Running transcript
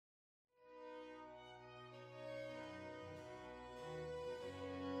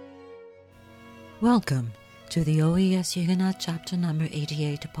Welcome to the OES Huguenot Chapter number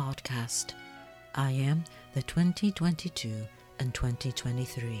 88 podcast. I am the 2022 and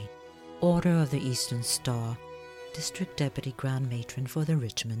 2023 Order of the Eastern Star District Deputy Grand Matron for the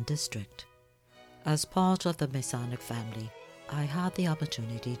Richmond District. As part of the Masonic Family, I had the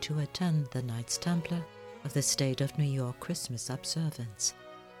opportunity to attend the Knights Templar of the State of New York Christmas Observance.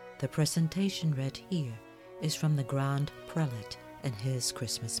 The presentation read here is from the Grand Prelate and his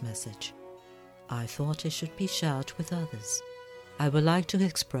Christmas message. I thought it should be shared with others. I would like to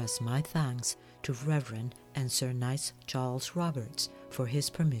express my thanks to Reverend and Sir Knights Charles Roberts for his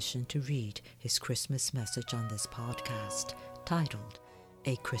permission to read his Christmas message on this podcast, titled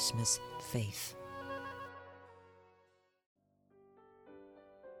A Christmas Faith.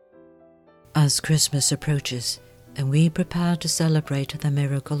 As Christmas approaches and we prepare to celebrate the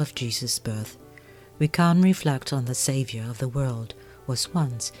miracle of Jesus' birth, we can reflect on the Savior of the world was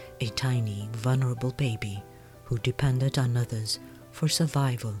once a tiny, vulnerable baby who depended on others for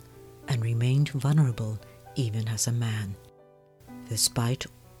survival and remained vulnerable even as a man. Despite,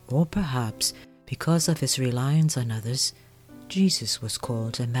 or perhaps because of his reliance on others, Jesus was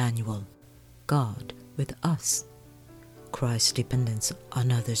called Emmanuel, God with us. Christ's dependence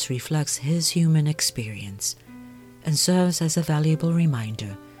on others reflects his human experience and serves as a valuable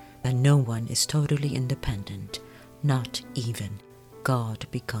reminder that no one is totally independent, not even God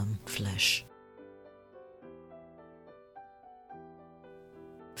become flesh.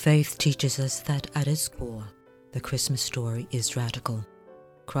 Faith teaches us that at its core, the Christmas story is radical.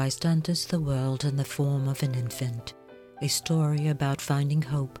 Christ enters the world in the form of an infant, a story about finding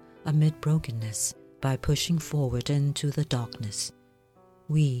hope amid brokenness by pushing forward into the darkness.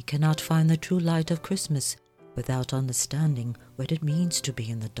 We cannot find the true light of Christmas without understanding what it means to be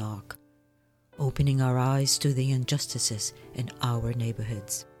in the dark, opening our eyes to the injustices in our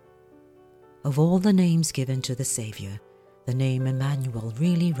neighborhoods. Of all the names given to the Savior, the name Emmanuel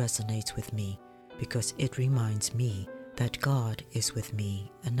really resonates with me because it reminds me that God is with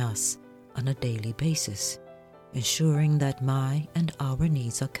me and us on a daily basis, ensuring that my and our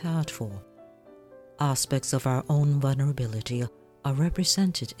needs are cared for. Aspects of our own vulnerability are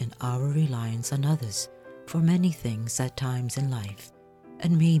represented in our reliance on others for many things at times in life,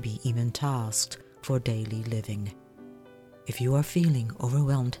 and maybe even tasked for daily living. If you are feeling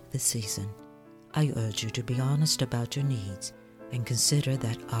overwhelmed this season, I urge you to be honest about your needs and consider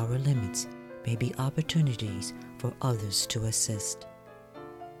that our limits may be opportunities for others to assist.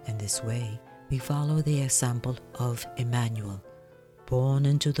 In this way, we follow the example of Emmanuel, born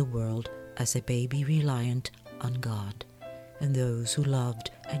into the world as a baby reliant on God and those who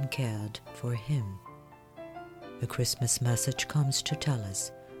loved and cared for him. The Christmas message comes to tell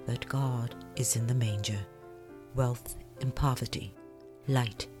us that God is in the manger, wealth in poverty,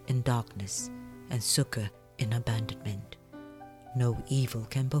 light in darkness, and succor in abandonment. No evil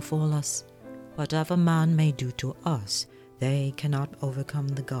can befall us. Whatever man may do to us, they cannot overcome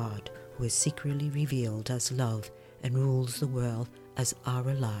the God who is secretly revealed as love and rules the world as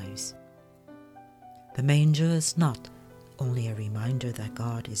our lives. The manger is not only a reminder that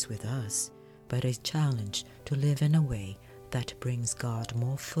God is with us, but a challenge to live in a way that brings God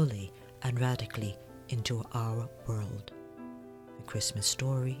more fully and radically into our world. The Christmas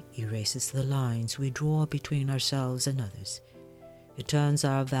story erases the lines we draw between ourselves and others. It turns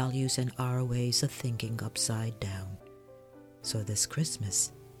our values and our ways of thinking upside down. So this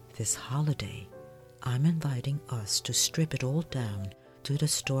Christmas, this holiday, I'm inviting us to strip it all down to the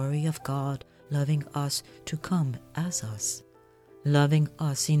story of God loving us to come as us, loving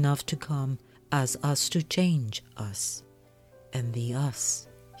us enough to come as us to change us. And the us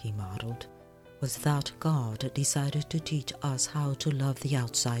he modeled was that God decided to teach us how to love the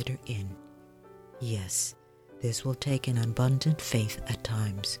outsider in. Yes, this will take an abundant faith at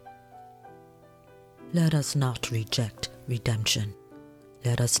times. Let us not reject redemption.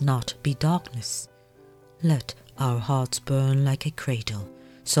 Let us not be darkness. Let our hearts burn like a cradle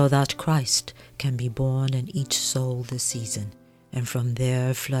so that Christ can be born in each soul this season, and from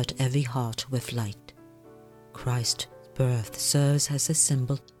there flood every heart with light. Christ's birth serves as a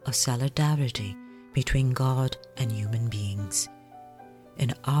symbol of solidarity between God and human beings.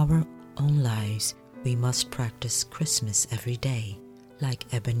 In our own lives, we must practice Christmas every day,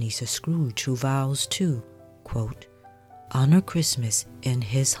 like Ebenezer Scrooge, who vows to, quote, honor Christmas in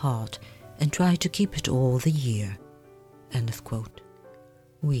his heart and try to keep it all the year, end of quote.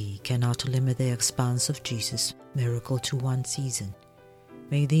 We cannot limit the expanse of Jesus' miracle to one season.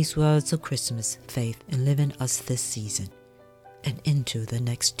 May these words of Christmas faith live in us this season and into the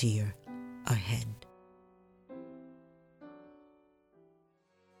next year ahead.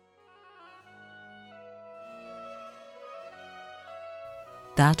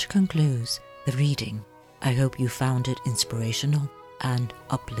 That concludes the reading. I hope you found it inspirational and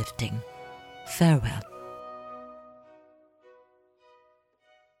uplifting. Farewell.